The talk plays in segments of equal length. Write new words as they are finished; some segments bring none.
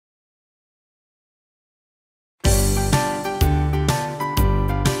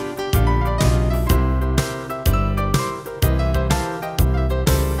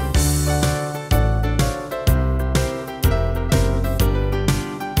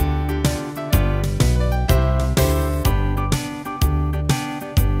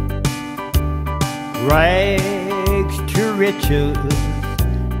Rags to riches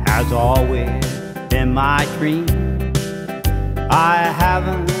has always been my dream. I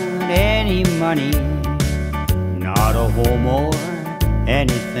haven't any money, not a home or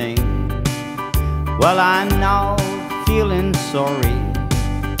anything. Well, I'm not feeling sorry,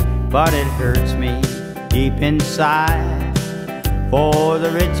 but it hurts me deep inside. For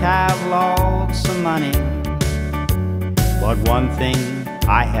the rich have lots of money, but one thing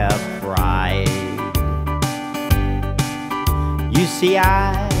I have pride. You see,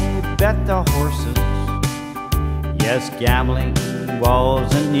 I bet the horses. Yes, gambling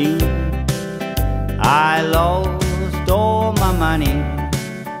wasn't neat. I lost all my money.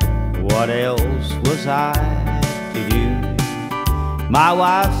 What else was I to do? My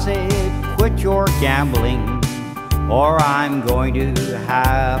wife said, quit your gambling, or I'm going to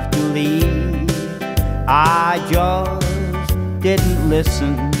have to leave. I just didn't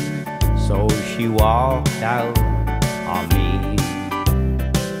listen, so she walked out on me.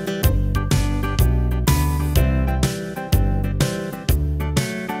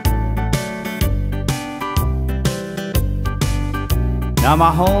 Now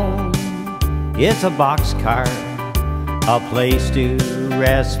my home is a boxcar, a place to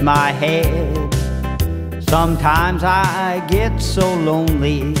rest my head. Sometimes I get so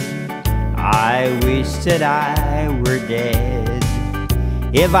lonely, I wish that I were dead.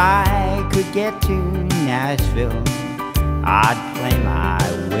 If I could get to Nashville, I'd play my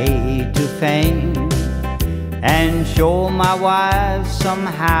way to fame and show my wife some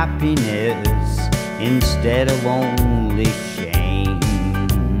happiness instead of only shame.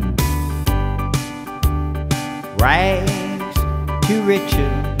 Rags to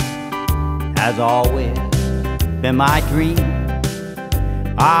riches has always been my dream.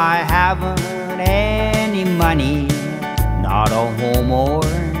 I haven't any money, not a home or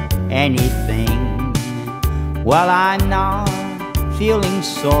anything. Well, I'm not feeling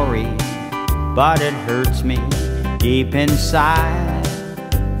sorry, but it hurts me deep inside.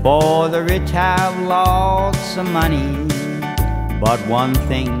 For the rich have lots of money, but one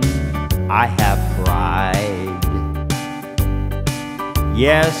thing, I have pride.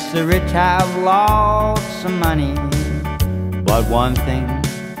 Yes, the rich have lots of money, but one thing,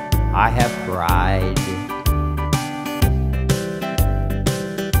 I have pride.